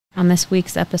On this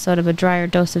week's episode of A Dryer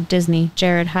Dose of Disney,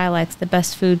 Jared highlights the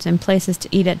best foods and places to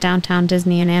eat at downtown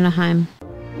Disney in Anaheim.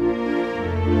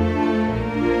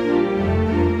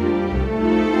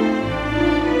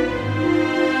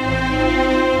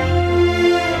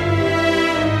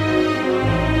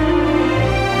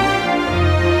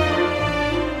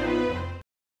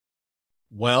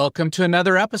 Welcome to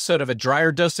another episode of A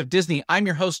Dryer Dose of Disney. I'm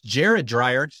your host, Jared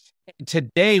Dryer.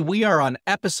 Today, we are on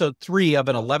episode 3 of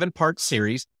an 11-part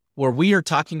series where we are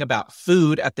talking about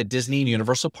food at the Disney and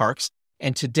Universal Parks.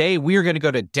 And today, we are going to go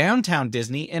to downtown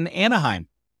Disney in Anaheim.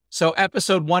 So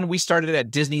episode 1, we started at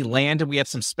Disneyland and we had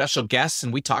some special guests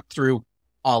and we talked through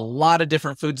a lot of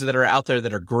different foods that are out there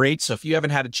that are great. So if you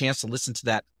haven't had a chance to listen to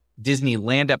that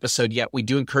Disneyland episode yet, we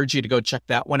do encourage you to go check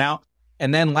that one out.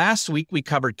 And then last week, we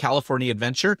covered California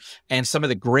Adventure and some of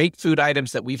the great food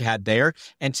items that we've had there.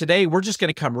 And today, we're just going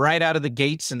to come right out of the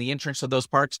gates in the entrance of those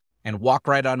parks and walk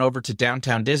right on over to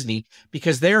downtown Disney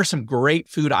because there are some great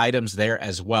food items there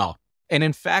as well. And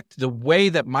in fact, the way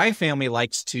that my family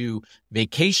likes to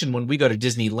vacation when we go to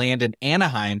Disneyland in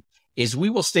Anaheim is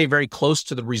we will stay very close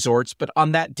to the resorts. But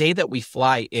on that day that we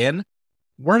fly in,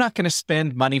 we're not going to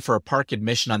spend money for a park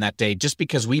admission on that day just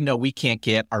because we know we can't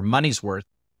get our money's worth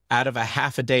out of a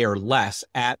half a day or less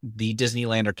at the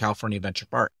Disneyland or California Adventure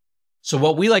Park. So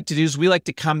what we like to do is we like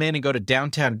to come in and go to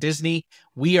downtown Disney.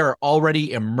 We are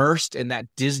already immersed in that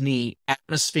Disney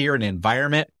atmosphere and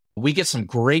environment. We get some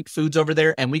great foods over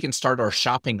there and we can start our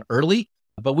shopping early,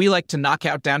 but we like to knock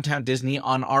out downtown Disney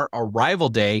on our arrival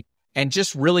day and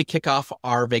just really kick off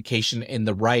our vacation in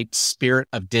the right spirit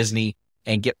of Disney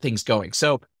and get things going.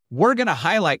 So we're going to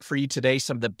highlight for you today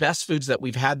some of the best foods that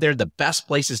we've had there, the best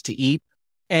places to eat.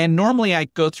 And normally I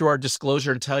go through our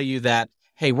disclosure and tell you that,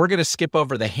 hey, we're going to skip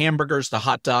over the hamburgers, the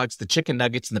hot dogs, the chicken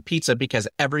nuggets, and the pizza because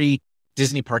every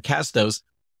Disney park has those.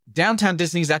 Downtown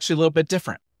Disney is actually a little bit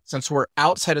different. Since we're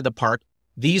outside of the park,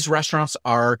 these restaurants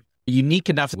are unique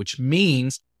enough, which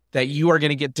means that you are going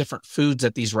to get different foods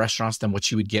at these restaurants than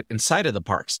what you would get inside of the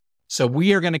parks. So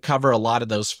we are going to cover a lot of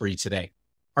those for you today.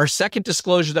 Our second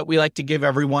disclosure that we like to give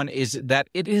everyone is that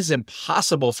it is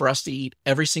impossible for us to eat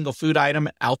every single food item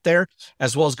out there,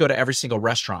 as well as go to every single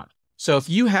restaurant. So if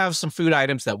you have some food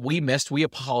items that we missed, we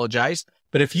apologize.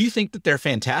 But if you think that they're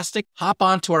fantastic, hop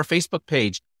onto our Facebook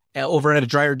page over at A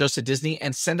Dryer Dose of Disney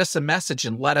and send us a message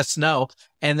and let us know.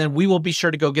 And then we will be sure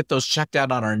to go get those checked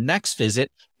out on our next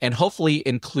visit and hopefully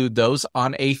include those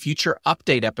on a future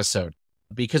update episode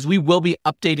because we will be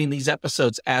updating these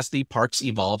episodes as the parks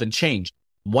evolve and change.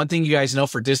 One thing you guys know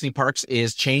for Disney parks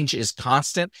is change is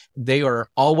constant. They are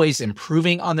always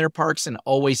improving on their parks and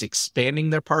always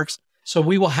expanding their parks. So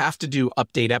we will have to do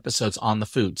update episodes on the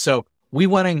food. So we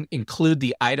want to include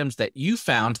the items that you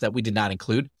found that we did not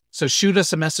include. So shoot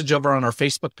us a message over on our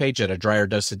Facebook page at A Dryer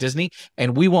Dose of Disney,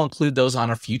 and we will include those on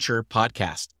a future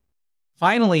podcast.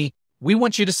 Finally, we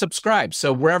want you to subscribe.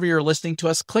 So wherever you're listening to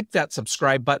us, click that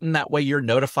subscribe button. That way you're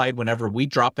notified whenever we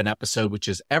drop an episode, which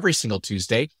is every single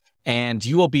Tuesday. And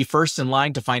you will be first in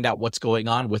line to find out what's going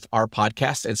on with our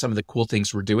podcast and some of the cool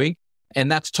things we're doing.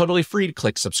 And that's totally free to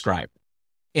click subscribe.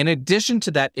 In addition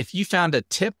to that, if you found a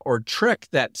tip or trick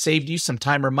that saved you some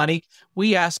time or money,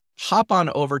 we ask hop on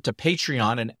over to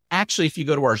Patreon. And actually, if you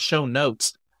go to our show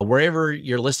notes, wherever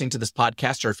you're listening to this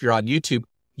podcast, or if you're on YouTube,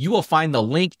 you will find the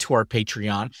link to our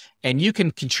Patreon and you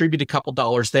can contribute a couple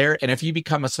dollars there. And if you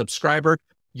become a subscriber,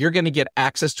 you're going to get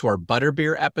access to our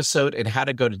Butterbeer episode and how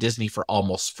to go to Disney for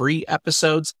almost free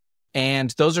episodes.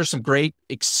 And those are some great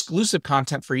exclusive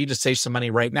content for you to save some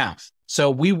money right now. So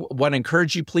we want to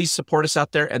encourage you, please support us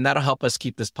out there, and that'll help us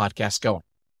keep this podcast going.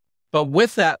 But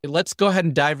with that, let's go ahead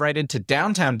and dive right into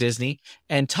downtown Disney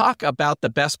and talk about the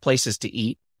best places to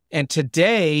eat. And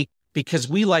today, because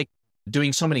we like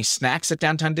doing so many snacks at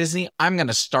downtown Disney, I'm going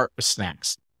to start with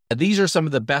snacks. These are some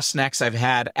of the best snacks I've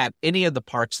had at any of the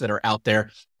parks that are out there.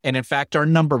 And in fact, our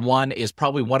number one is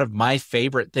probably one of my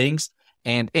favorite things.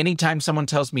 And anytime someone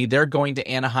tells me they're going to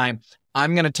Anaheim,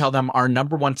 I'm going to tell them our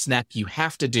number one snack you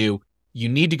have to do. You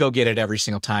need to go get it every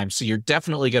single time. So you're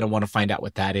definitely going to want to find out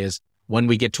what that is when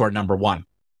we get to our number one.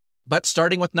 But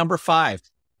starting with number 5,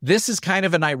 this is kind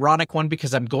of an ironic one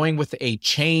because I'm going with a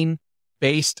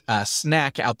chain-based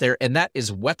snack out there, and that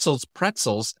is Wetzel's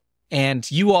Pretzels.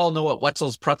 And you all know what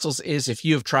Wetzel's Pretzels is if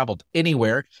you have traveled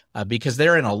anywhere because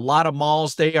they're in a lot of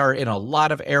malls. They are in a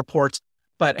lot of airports.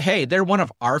 But hey, they're one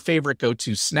of our favorite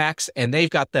go-to snacks, and they've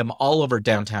got them all over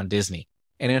downtown Disney.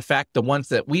 And in fact, the ones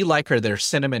that we like are their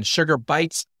cinnamon sugar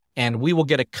bites. And we will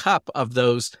get a cup of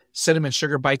those cinnamon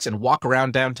sugar bites and walk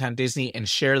around downtown Disney and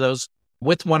share those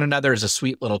with one another as a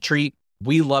sweet little treat.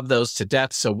 We love those to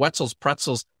death. So Wetzel's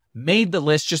Pretzels made the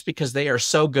list just because they are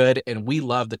so good and we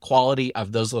love the quality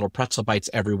of those little pretzel bites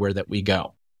everywhere that we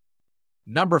go.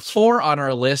 Number 4 on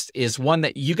our list is one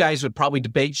that you guys would probably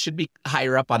debate should be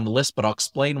higher up on the list, but I'll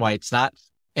explain why it's not.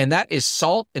 And that is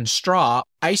salt and straw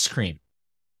ice cream.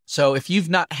 So if you've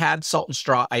not had salt and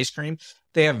straw ice cream,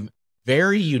 they have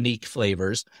very unique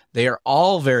flavors. They are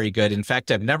all very good. In fact,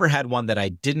 I've never had one that I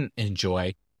didn't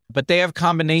enjoy, but they have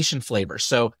combination flavors.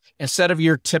 So instead of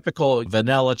your typical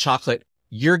vanilla chocolate,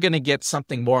 you're going to get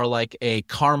something more like a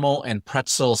caramel and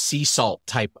pretzel sea salt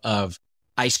type of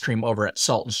ice cream over at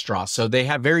Salt and Straw. So they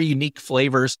have very unique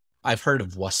flavors. I've heard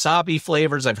of wasabi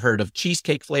flavors. I've heard of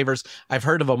cheesecake flavors. I've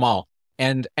heard of them all.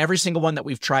 And every single one that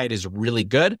we've tried is really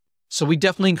good. So we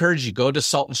definitely encourage you, go to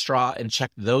Salt and Straw and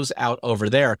check those out over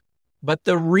there. But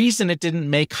the reason it didn't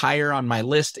make higher on my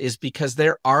list is because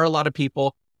there are a lot of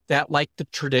people that like the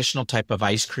traditional type of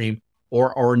ice cream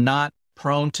or not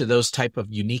prone to those type of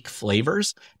unique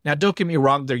flavors. Now, don't get me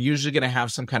wrong. They're usually going to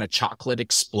have some kind of chocolate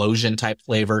explosion type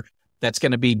flavor that's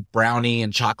going to be brownie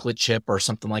and chocolate chip or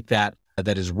something like that,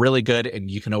 that is really good. And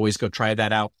you can always go try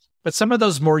that out. But some of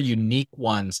those more unique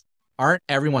ones aren't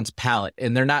everyone's palate,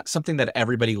 and they're not something that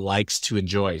everybody likes to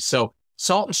enjoy. So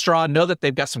Salt and Straw, know that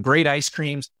they've got some great ice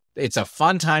creams. It's a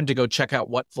fun time to go check out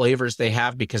what flavors they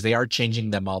have because they are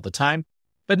changing them all the time.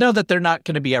 But know that they're not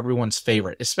going to be everyone's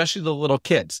favorite, especially the little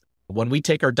kids. When we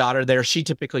take our daughter there, she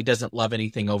typically doesn't love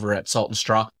anything over at Salt and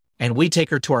Straw, and we take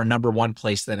her to our number 1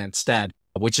 place then instead,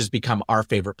 which has become our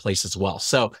favorite place as well.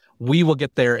 So we will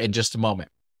get there in just a moment.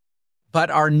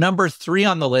 But our number 3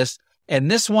 on the list, and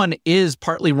this one is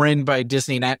partly run by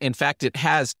Disney. In fact, it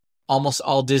has almost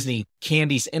all Disney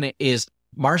candies in it, is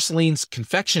Marceline's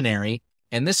Confectionery.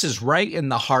 And this is right in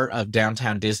the heart of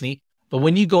downtown Disney. But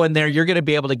when you go in there, you're going to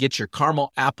be able to get your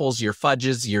caramel apples, your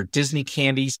fudges, your Disney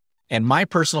candies. And my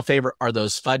personal favorite are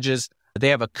those fudges. They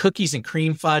have a cookies and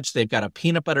cream fudge. They've got a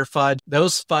peanut butter fudge.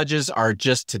 Those fudges are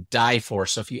just to die for.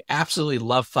 So if you absolutely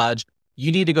love fudge,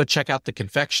 you need to go check out the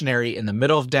Confectionery in the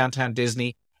middle of downtown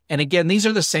Disney. And again, these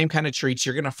are the same kind of treats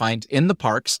you're going to find in the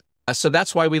parks. So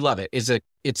that's why we love it.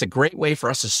 It's a great way for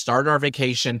us to start our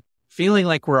vacation feeling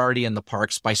like we're already in the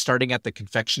parks by starting at the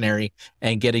Confectionery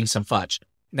and getting some fudge.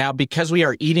 Now, because we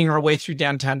are eating our way through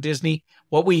downtown Disney,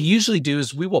 what we usually do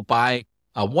is we will buy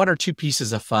 1 or 2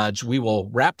 pieces of fudge. We will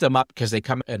wrap them up because they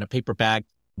come in a paper bag.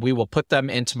 We will put them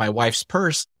into my wife's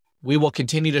purse. We will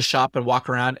continue to shop and walk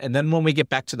around. And then when we get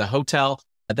back to the hotel,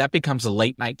 that becomes a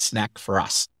late night snack for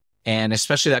us. And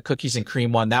especially that cookies and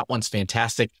cream one, that one's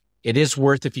fantastic. It is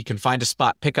worth, if you can find a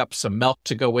spot, pick up some milk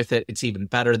to go with it. It's even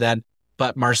better then.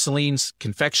 But Marceline's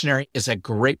Confectionery is a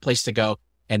great place to go,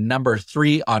 and number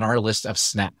 3 on our list of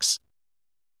snacks.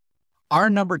 Our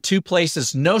number 2 place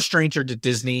is no stranger to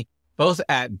Disney, both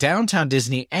at downtown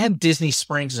Disney and Disney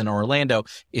Springs in Orlando,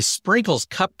 is Sprinkles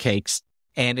Cupcakes.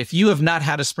 And if you have not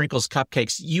had a Sprinkles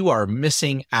Cupcakes, you are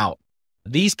missing out.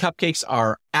 These cupcakes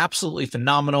are absolutely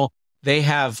phenomenal. They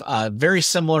have very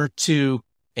similar to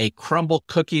a crumble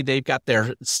cookie. They've got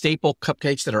their staple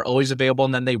cupcakes that are always available,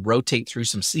 and then they rotate through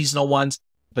some seasonal ones.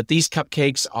 But these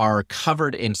cupcakes are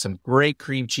covered in some great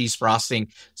cream cheese frosting.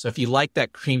 So if you like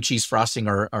that cream cheese frosting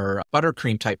or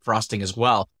buttercream type frosting as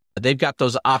well, they've got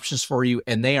those options for you,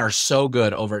 and they are so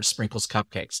good over at Sprinkles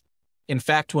Cupcakes. In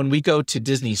fact, when we go to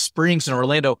Disney Springs in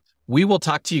Orlando, we will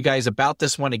talk to you guys about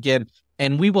this one again,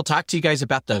 and we will talk to you guys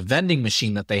about the vending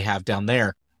machine that they have down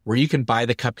there where you can buy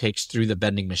the cupcakes through the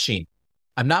vending machine.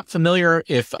 I'm not familiar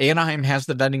if Anaheim has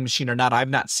the vending machine or not. I've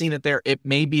not seen it there. It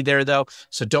may be there though,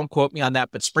 so don't quote me on that.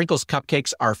 But Sprinkles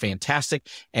Cupcakes are fantastic,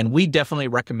 and we definitely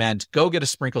recommend go get a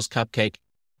Sprinkles Cupcake.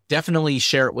 Definitely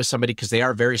share it with somebody because they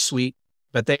are very sweet,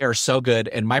 but they are so good.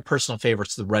 And my personal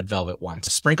favorite's the red velvet one.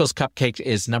 Sprinkles Cupcake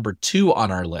is number 2 on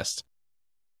our list.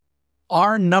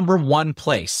 Our number 1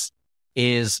 place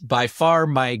is by far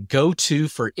my go-to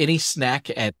for any snack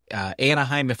at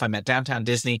Anaheim if I'm at downtown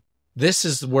Disney. This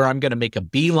is where I'm going to make a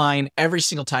beeline every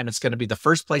single time. It's going to be the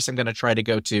first place I'm going to try to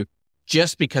go to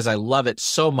just because I love it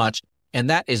so much. And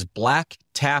that is Black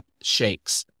Tap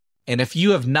Shakes. And if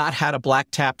you have not had a Black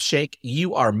Tap Shake,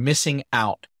 you are missing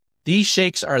out. These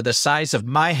shakes are the size of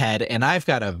my head, and I've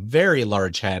got a very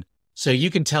large head. So you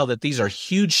can tell that these are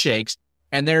huge shakes,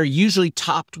 and they're usually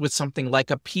topped with something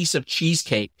like a piece of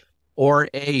cheesecake or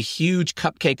a huge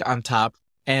cupcake on top,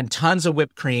 and tons of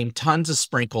whipped cream, tons of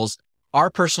sprinkles. Our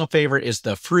personal favorite is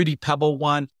the Fruity Pebble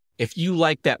one. If you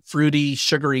like that fruity,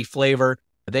 sugary flavor,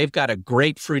 they've got a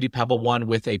great Fruity Pebble one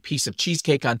with a piece of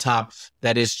cheesecake on top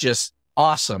that is just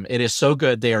awesome. It is so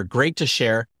good. They are great to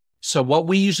share. So what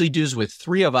we usually do is with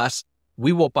 3 of us,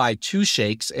 we will buy 2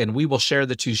 shakes and we will share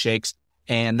the 2 shakes.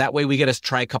 And that way we get to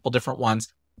try a couple different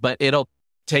ones, but it'll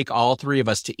take all three of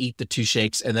us to eat the 2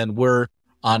 shakes, and then we're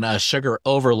on a sugar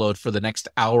overload for the next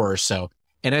hour or so.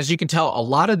 And as you can tell, a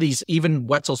lot of these, even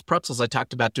Wetzel's Pretzels, I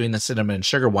talked about doing the cinnamon and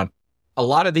sugar one, a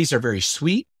lot of these are very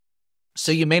sweet.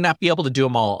 So you may not be able to do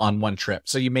them all on one trip.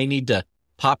 So you may need to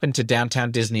pop into downtown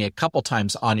Disney a couple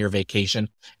times on your vacation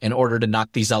in order to knock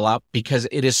these all out, because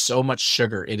it is so much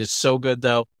sugar. It is so good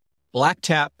though. Black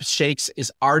Tap Shakes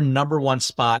is our number one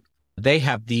spot. They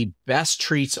have the best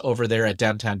treats over there at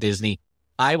downtown Disney.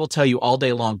 I will tell you all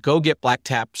day long, go get Black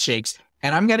Tap Shakes.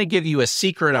 And I'm going to give you a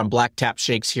secret on Black Tap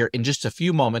Shakes here in just a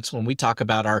few moments when we talk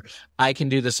about our I can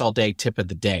do this all day tip of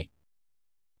the day.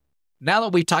 Now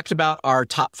that we've talked about our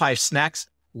top 5 snacks,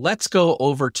 let's go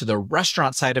over to the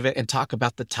restaurant side of it and talk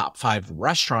about the top 5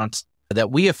 restaurants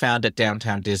that we have found at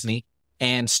downtown Disney.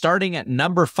 And starting at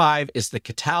number 5 is the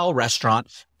Catal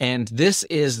restaurant. And this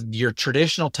is your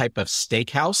traditional type of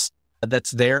steakhouse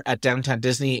that's there at downtown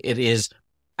Disney. It is,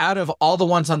 out of all the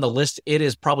ones on the list, it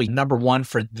is probably number 1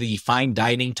 for the fine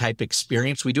dining type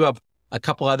experience. We do have a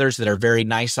couple others that are very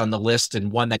nice on the list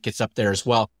and one that gets up there as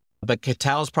well. But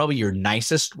Catal is probably your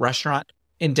nicest restaurant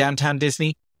in downtown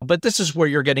Disney. But this is where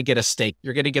you're going to get a steak.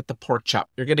 You're going to get the pork chop.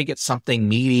 You're going to get something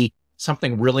meaty,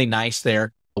 something really nice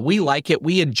there. We like it.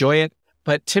 We enjoy it.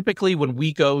 But typically when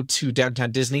we go to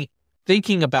downtown Disney,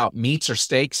 thinking about meats or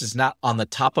steaks is not on the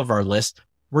top of our list.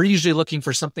 We're usually looking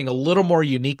for something a little more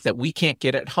unique that we can't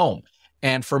get at home.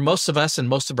 And for most of us and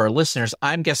most of our listeners,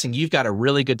 I'm guessing you've got a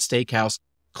really good steakhouse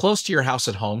close to your house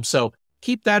at home. So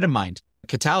keep that in mind.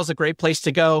 Catal is a great place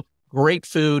to go. Great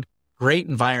food, great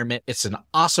environment. It's an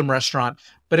awesome restaurant.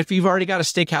 But if you've already got a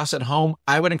steakhouse at home,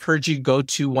 I would encourage you to go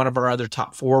to one of our other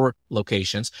top 4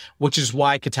 locations, which is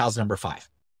why Catal's number 5.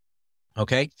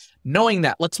 Okay. Knowing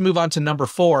that, let's move on to number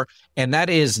 4, and that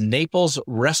is Naples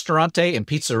Ristorante and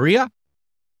Pizzeria.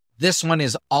 This one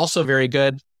is also very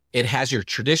good. It has your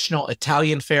traditional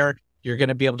Italian fare. You're going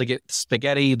to be able to get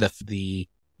spaghetti, the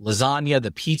lasagna,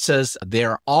 the pizzas.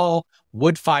 They're all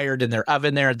wood-fired in their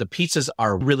oven there. The pizzas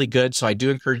are really good, so I do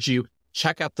encourage you,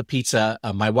 check out the pizza.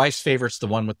 My wife's favorite's the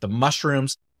one with the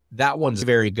mushrooms. That one's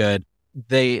very good.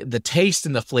 The taste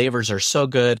and the flavors are so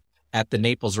good at the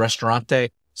Naples Ristorante,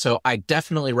 so I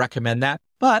definitely recommend that.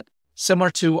 But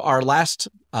similar to our last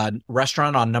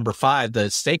restaurant on number 5, the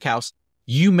steakhouse,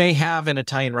 you may have an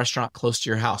Italian restaurant close to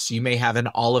your house. You may have an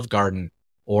Olive Garden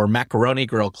or Macaroni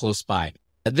Grill close by.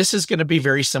 This is going to be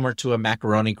very similar to a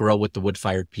macaroni grill with the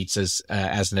wood-fired pizzas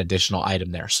as an additional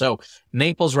item there. So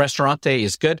Naples Ristorante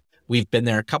is good. We've been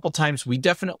there a couple times. We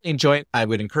definitely enjoy it. I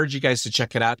would encourage you guys to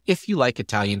check it out if you like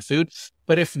Italian food.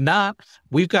 But if not,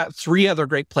 we've got 3 other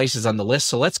great places on the list.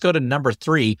 So let's go to number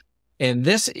 3. And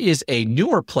this is a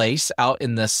newer place out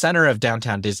in the center of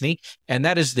downtown Disney, and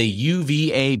that is the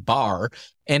UVA Bar.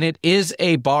 And it is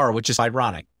a bar, which is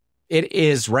ironic. It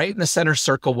is right in the center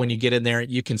circle when you get in there.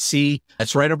 You can see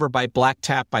it's right over by Black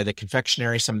Tap, by the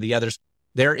confectionery, some of the others.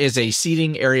 There is a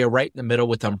seating area right in the middle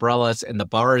with umbrellas, and the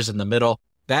bar is in the middle.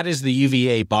 That is the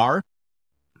UVA Bar.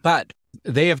 But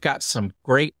they have got some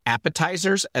great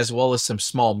appetizers as well as some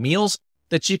small meals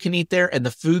that you can eat there, and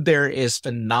the food there is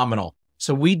phenomenal.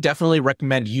 So we definitely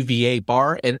recommend UVA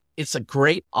Bar, and it's a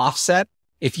great offset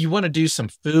if you want to do some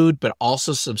food, but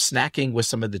also some snacking with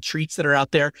some of the treats that are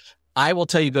out there. I will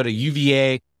tell you, go to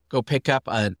UVA, go pick up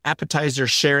an appetizer,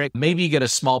 share it. Maybe you get a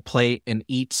small plate and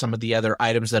eat some of the other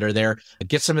items that are there.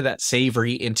 Get some of that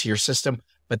savory into your system,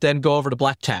 but then go over to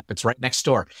Black Tap. It's right next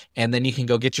door. And then you can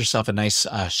go get yourself a nice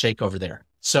shake over there.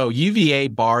 So UVA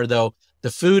Bar, though,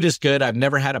 the food is good. I've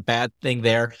never had a bad thing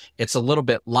there. It's a little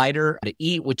bit lighter to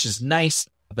eat, which is nice,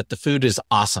 but the food is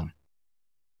awesome.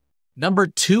 Number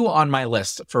 2 on my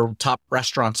list for top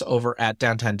restaurants over at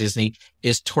Downtown Disney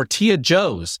is Tortilla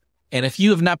Joe's. And if you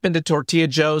have not been to Tortilla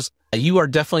Joe's, you are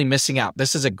definitely missing out.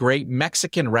 This is a great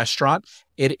Mexican restaurant.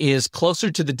 It is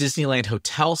closer to the Disneyland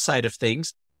Hotel side of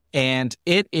things, and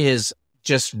it is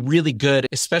just really good,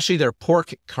 especially their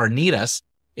pork carnitas.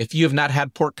 If you have not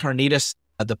had pork carnitas,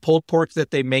 the pulled pork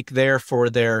that they make there for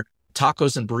their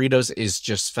tacos and burritos is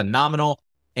just phenomenal.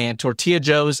 And Tortilla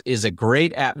Joe's is a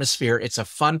great atmosphere. It's a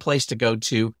fun place to go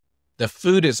to. The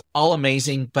food is all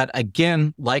amazing. But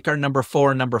again, like our number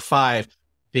 4 and number 5,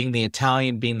 being the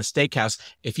Italian, being the steakhouse,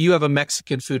 if you have a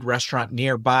Mexican food restaurant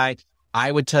nearby,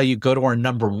 I would tell you go to our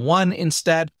number 1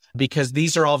 instead, because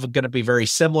these are all going to be very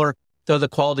similar, though the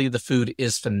quality of the food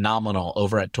is phenomenal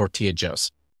over at Tortilla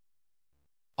Joe's.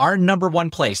 Our number 1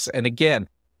 place, and again,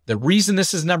 the reason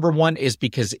this is number 1 is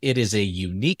because it is a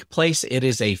unique place. It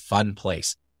is a fun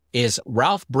place, is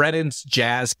Ralph Brennan's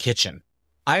Jazz Kitchen.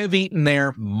 I have eaten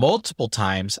there multiple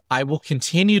times. I will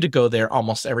continue to go there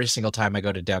almost every single time I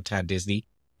go to Downtown Disney.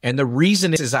 And the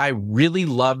reason is I really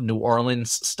love New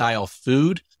Orleans style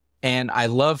food. And I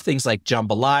love things like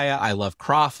jambalaya. I love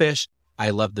crawfish.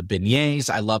 I love the beignets.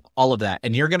 I love all of that.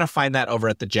 And you're going to find that over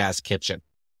at the Jazz Kitchen.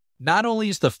 Not only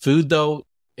is the food, though,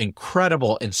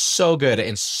 incredible and so good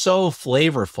and so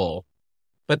flavorful,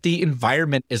 but the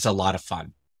environment is a lot of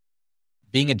fun.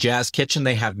 Being a jazz kitchen,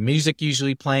 they have music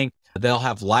usually playing. They'll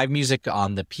have live music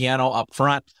on the piano up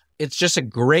front. It's just a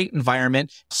great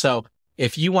environment. So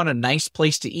if you want a nice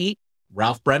place to eat,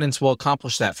 Ralph Brennan's will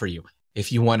accomplish that for you.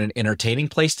 If you want an entertaining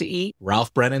place to eat,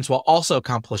 Ralph Brennan's will also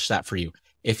accomplish that for you.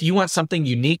 If you want something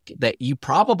unique that you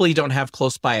probably don't have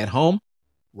close by at home,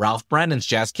 Ralph Brennan's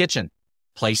Jazz Kitchen,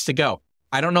 place to go.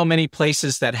 I don't know many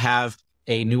places that have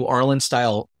a New Orleans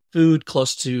style food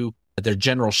close to their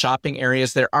general shopping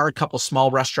areas. There are a couple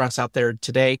small restaurants out there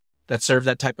today that serve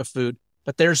that type of food,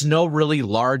 but there's no really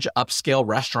large upscale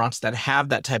restaurants that have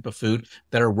that type of food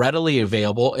that are readily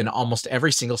available in almost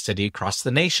every single city across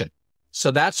the nation. So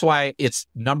that's why it's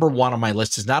number one on my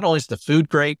list. Is not only is the food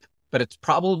great, but it's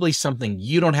probably something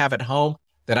you don't have at home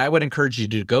that I would encourage you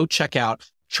to go check out,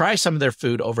 try some of their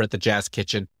food over at the Jazz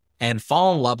Kitchen, and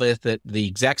fall in love with it the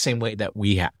exact same way that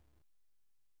we have.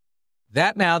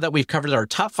 That now that we've covered our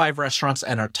top 5 restaurants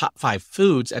and our top 5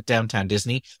 foods at Downtown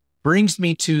Disney brings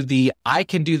me to the I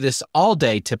can do this all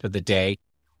day tip of the day,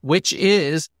 which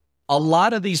is a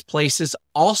lot of these places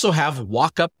also have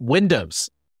walk-up windows,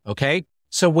 okay?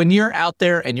 So when you're out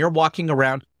there and you're walking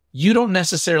around, you don't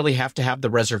necessarily have to have the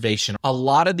reservation. A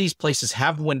lot of these places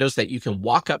have windows that you can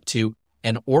walk up to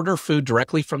and order food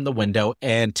directly from the window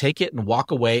and take it and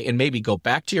walk away and maybe go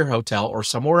back to your hotel or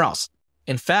somewhere else.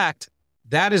 In fact,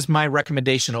 that is my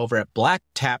recommendation over at Black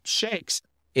Tap Shakes,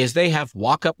 is they have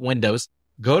walk-up windows.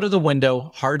 Go to the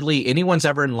window. Hardly anyone's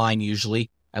ever in line usually,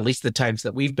 at least the times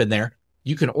that we've been there.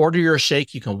 You can order your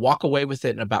shake. You can walk away with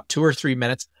it in about 2 or 3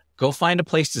 minutes. Go find a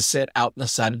place to sit out in the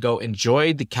sun. Go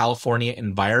enjoy the California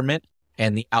environment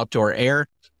and the outdoor air,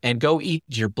 and go eat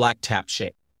your Black Tap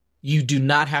Shake. You do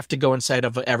not have to go inside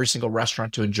of every single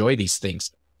restaurant to enjoy these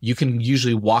things. You can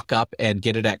usually walk up and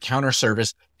get it at counter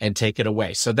service and take it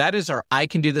away. So that is our I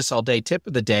can do this all day tip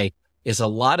of the day, is a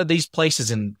lot of these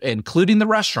places, including the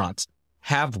restaurants,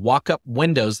 have walk-up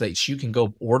windows that you can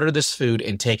go order this food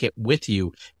and take it with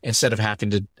you instead of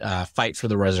having to fight for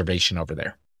the reservation over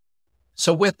there.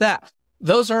 So with that,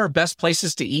 those are our best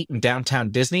places to eat in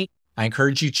downtown Disney. I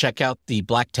encourage you to check out the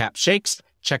Black Tap Shakes,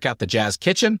 check out the Jazz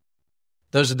Kitchen.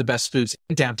 Those are the best foods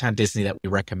in downtown Disney that we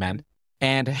recommend.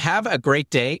 And have a great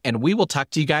day, and we will talk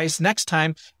to you guys next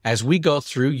time as we go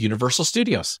through Universal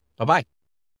Studios. Bye-bye.